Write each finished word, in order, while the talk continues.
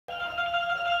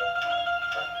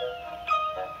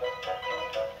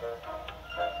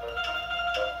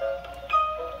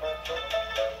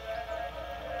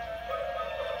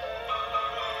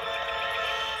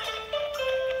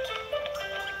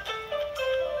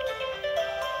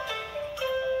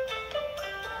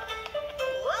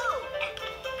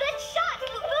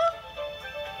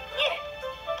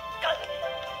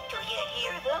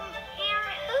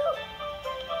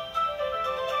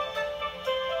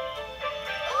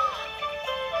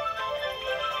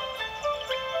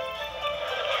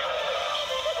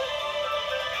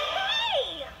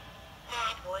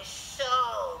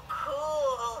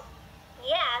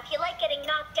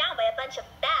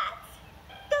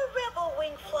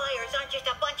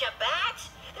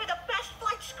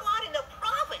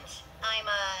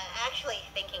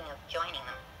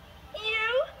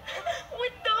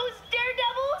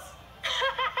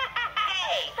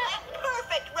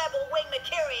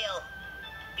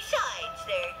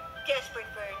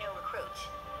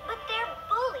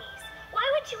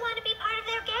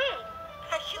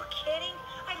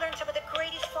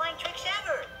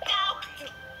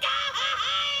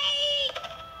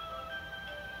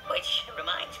Which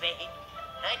reminds me,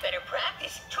 I'd better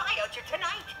practice. Tryouts are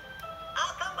tonight.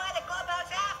 I'll come by the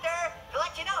clubhouse after to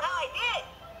let you know how I did.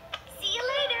 See you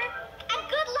later, and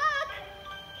good luck.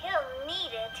 He'll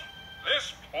need it.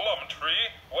 This plum tree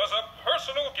was a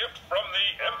personal gift from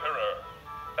the Emperor.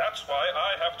 That's why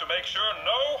I have to make sure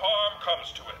no harm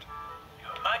comes to it.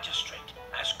 Your Magistrate,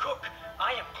 as cook,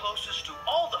 I am closest to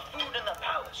all the food in the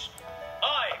palace.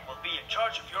 I will be in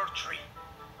charge of your tree.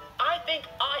 I think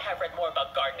I have read more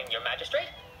about gardening, Your Magistrate.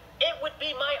 It would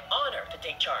be my honor to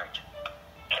take charge.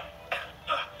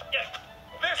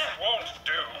 This won't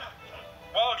do.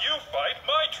 While you fight,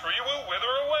 my tree will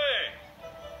wither away.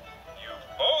 You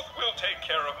both will take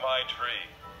care of my tree.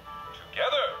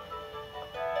 Together.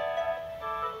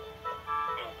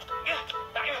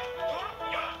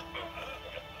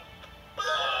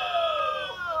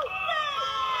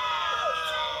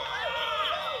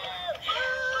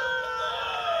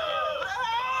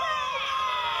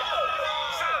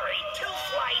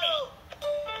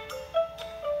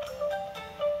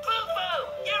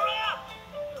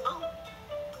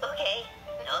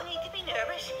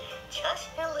 Just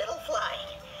a little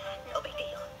flying. No big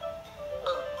deal.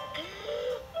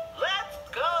 Let's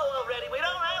go already. We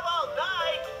don't have all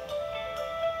night.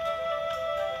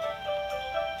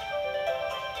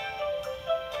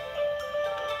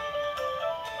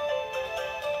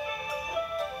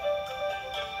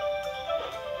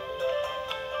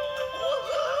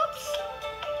 Whoops.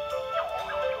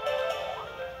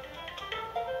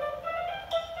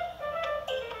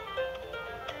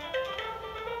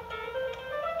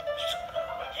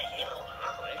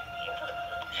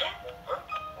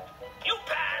 You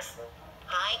pass.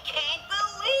 I can't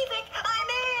believe it! I'm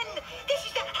in! This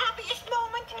is the happiest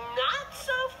moment! Not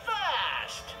so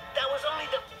fast. That was only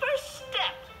the first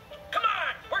step. Come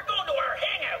on, we're going to our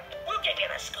hangout. We'll get you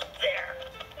a scoop there.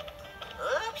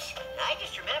 Oops, I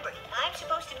just remembered. I'm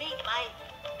supposed to meet my...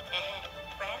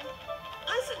 friend?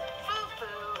 Listen,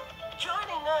 Foo-Foo,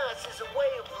 joining us is a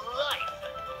way of life.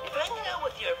 If hanging out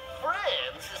with your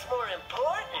friends is more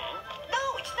important...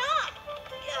 No, it's not!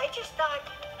 I just thought...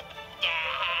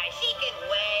 she can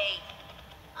wait.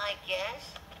 I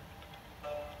guess.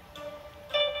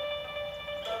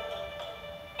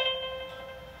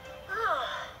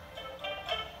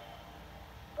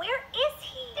 Where is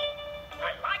he?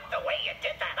 I like the way you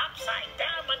did that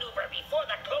upside-down maneuver before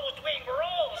the closed wing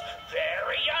rolls.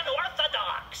 Very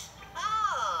unorthodox.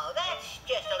 Oh, that's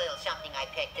just a little something I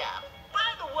picked up.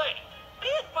 By the way,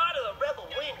 being part of the Rebel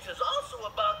Wings is also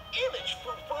about image,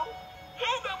 Foo-Foo.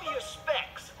 Hand over your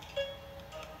specs.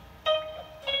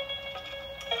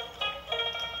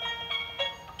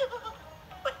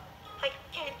 But I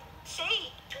can't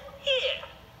see. Here,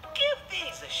 give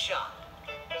these a shot.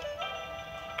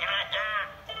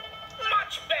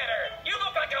 Much better. You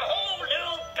look like a whole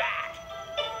new bat.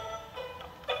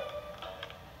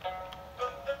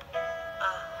 A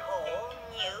whole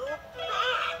new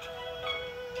bat.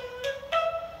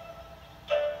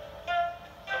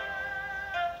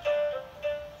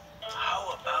 How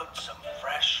about some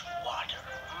fresh water?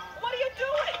 What are you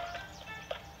doing?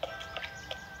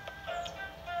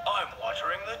 I'm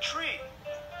watering the tree.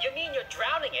 You mean you're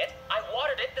drowning it? I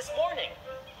watered it this morning.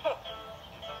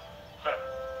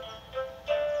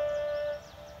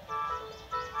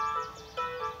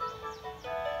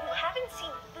 You haven't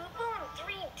seen Boo-Boo in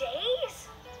 3 days?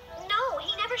 No,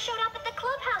 he never showed up at the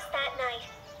clubhouse that night.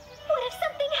 What if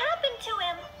something happened to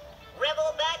him?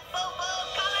 Rebel bat Foo-Foo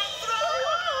coming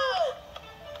through!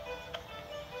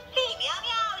 Hey, meow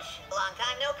meows. Long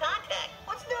time no contact.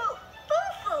 What's new?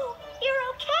 Boo-Foo, you're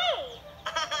okay.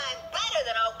 I'm better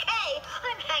than okay.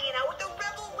 I'm hanging out with the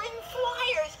Rebel Wing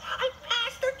Flyers. I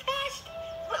passed their test.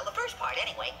 Well, the first part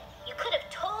anyway. You could have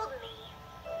told me.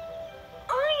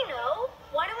 I know.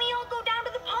 Why don't we all go down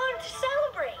to the pond to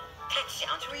celebrate? That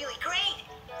sounds really great.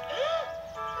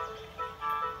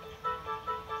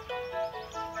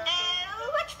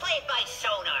 Let's play it by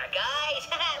sonar, guys.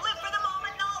 Live for the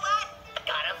moment and all that.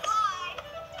 Gotta fly.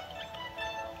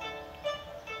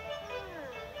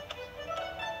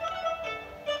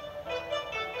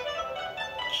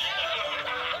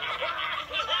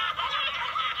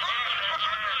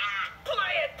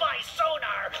 Play it by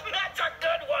sonar. That's a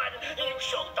good one. You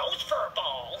showed those fur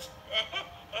balls.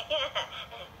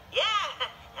 Yeah,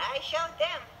 I showed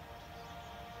them.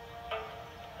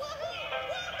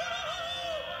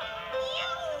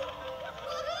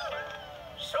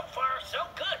 So far, so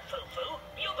good, Foo-Foo.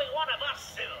 You'll be one of us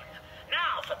soon.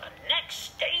 Now for the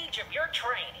next stage of your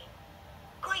training.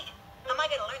 Great. Am I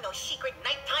gonna learn those secret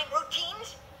nighttime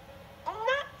routines?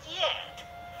 Not yet.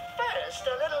 first,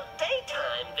 a little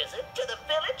daytime visit to the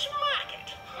village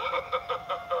market.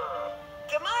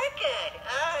 The market.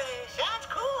 Sounds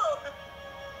cool.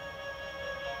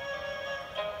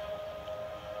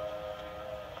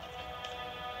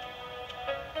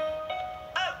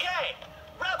 Okay,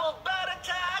 Rebel Bird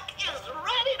Attack is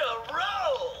ready to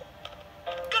roll.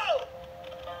 Go!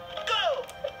 Go!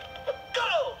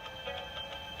 Go!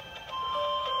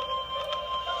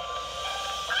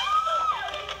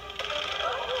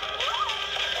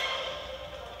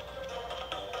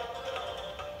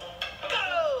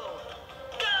 Go!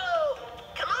 Go!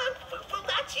 Come on, Fufu,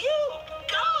 that's you!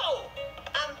 Go!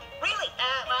 Really?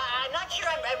 I'm not sure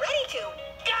I'm ready to.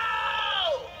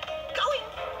 Go! Going.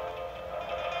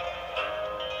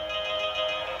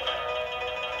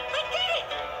 I did it!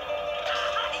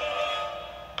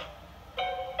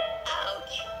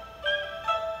 Ouch.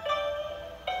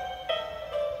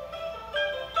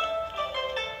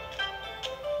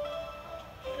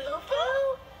 Fufu?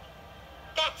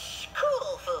 That's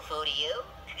cool, Fufu, to you.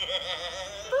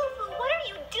 Fufu, what are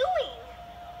you doing?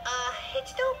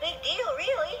 It's no big deal,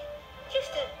 really.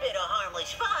 Just a bit of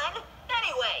harmless fun.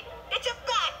 Anyway, it's a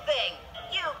bat thing.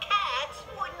 You cats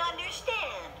wouldn't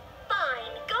understand.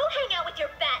 Fine, go hang out with your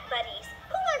bat buddies.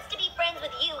 Who wants to be friends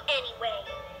with you anyway?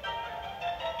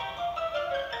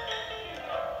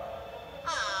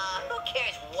 Who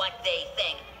cares what they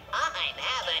think? I'm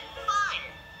having fun.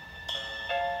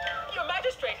 Your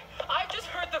Magistrate, I've just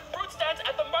heard the fruit stands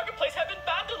at the marketplace have been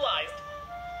vandalized.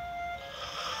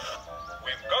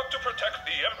 We've got to protect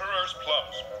the Emperor's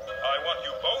plums. I want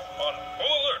you both on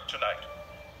full alert tonight.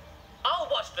 I'll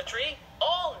watch the tree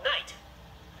all night.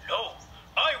 No,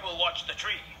 I will watch the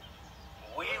tree.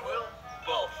 We will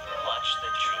both watch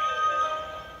the tree.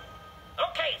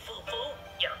 Okay, Fufu,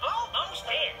 you're almost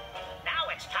in. Now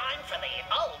it's time for the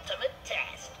ultimate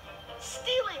test.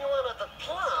 Stealing one of the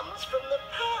plums from the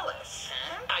palace.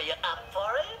 Huh? Are you up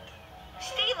for it?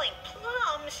 Stealing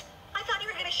plums? I thought you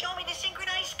were going to show me the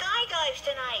synchronized skydives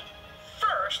tonight.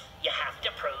 First, you have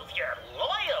to prove your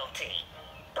loyalty.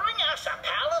 Bring us a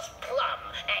palace plum,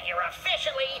 and you're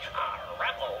officially a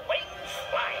Rebel Wing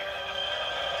Flyer.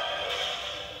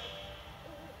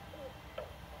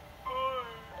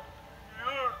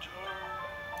 Your turn.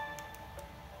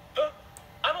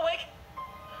 I'm awake.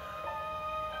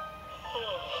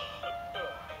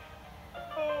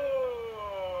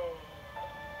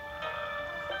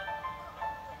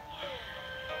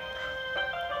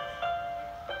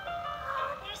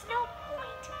 Oh, there's no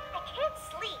point. I can't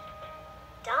sleep.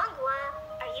 Dongwa,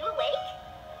 are you awake?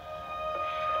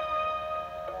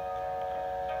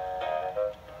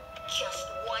 Just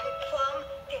one plum,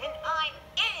 then I'm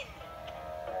in.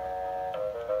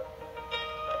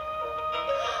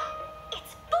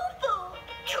 It's Fufu!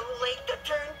 Too late to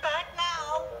turn back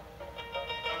now.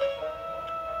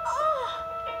 Oh,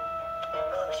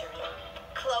 Closer,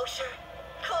 closer,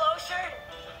 closer.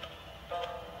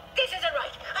 This isn't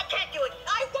right. I can't do it.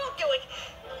 I won't do it.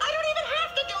 I don't even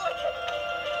have to do it.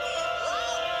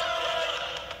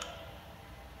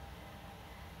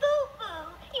 Fufu,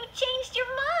 you changed your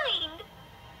mind.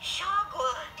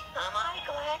 Sagwa, am I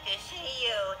glad to see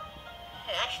you?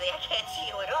 Actually, I can't see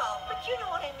you at all, but you know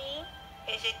what I mean.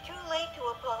 Is it too late to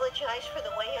apologize for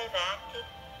the way I've acted?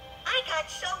 I got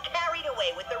so carried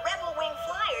away with the Rebel Wing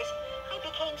Flyers, I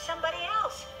became somebody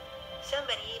else.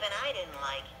 Somebody even I didn't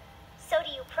like. So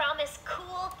do you promise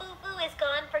cool Fufu is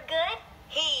gone for good?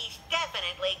 He's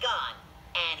definitely gone,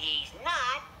 and he's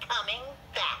not coming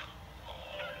back.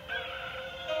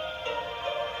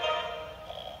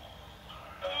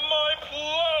 My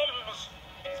plums!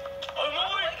 I'm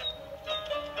awake.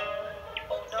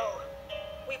 Oh no,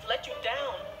 we've let you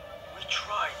down. We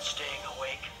tried staying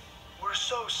awake. We're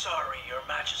so sorry, Your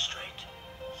Magistrate.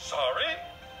 Sorry?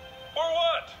 For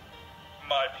what?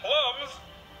 My plums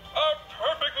are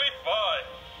perfectly fine.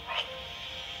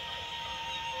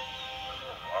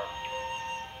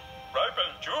 Ripe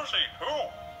and juicy, too.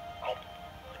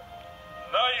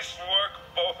 Nice work,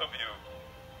 both of you.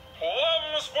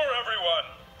 Plums for everyone.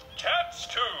 Cats,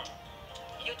 too.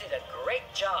 You did a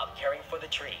great job caring for the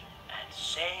tree. And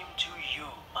same to you,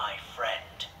 my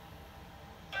friend.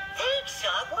 Thanks,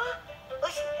 Sagwa.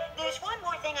 Listen, there's one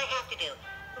more thing I have to do.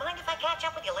 Mind if I catch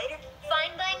up with you later?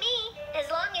 Fine by me, as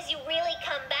long as you really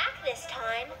come back this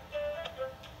time.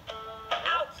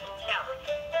 Out! Now,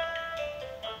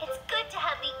 It's good to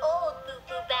have the old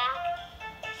Fufu back.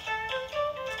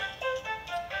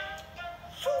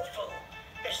 Fufu,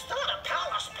 is that a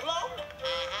palace plum?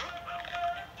 Uh-huh.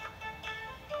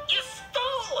 You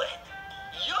stole it!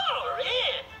 You're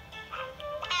in!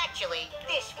 Actually,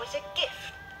 this was a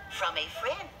gift from a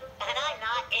friend. And I'm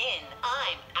not in,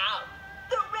 I'm out.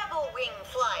 The Rebel Wing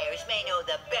Flyers may know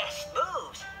the best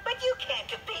moves, but you can't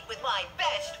compete with my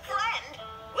best friend.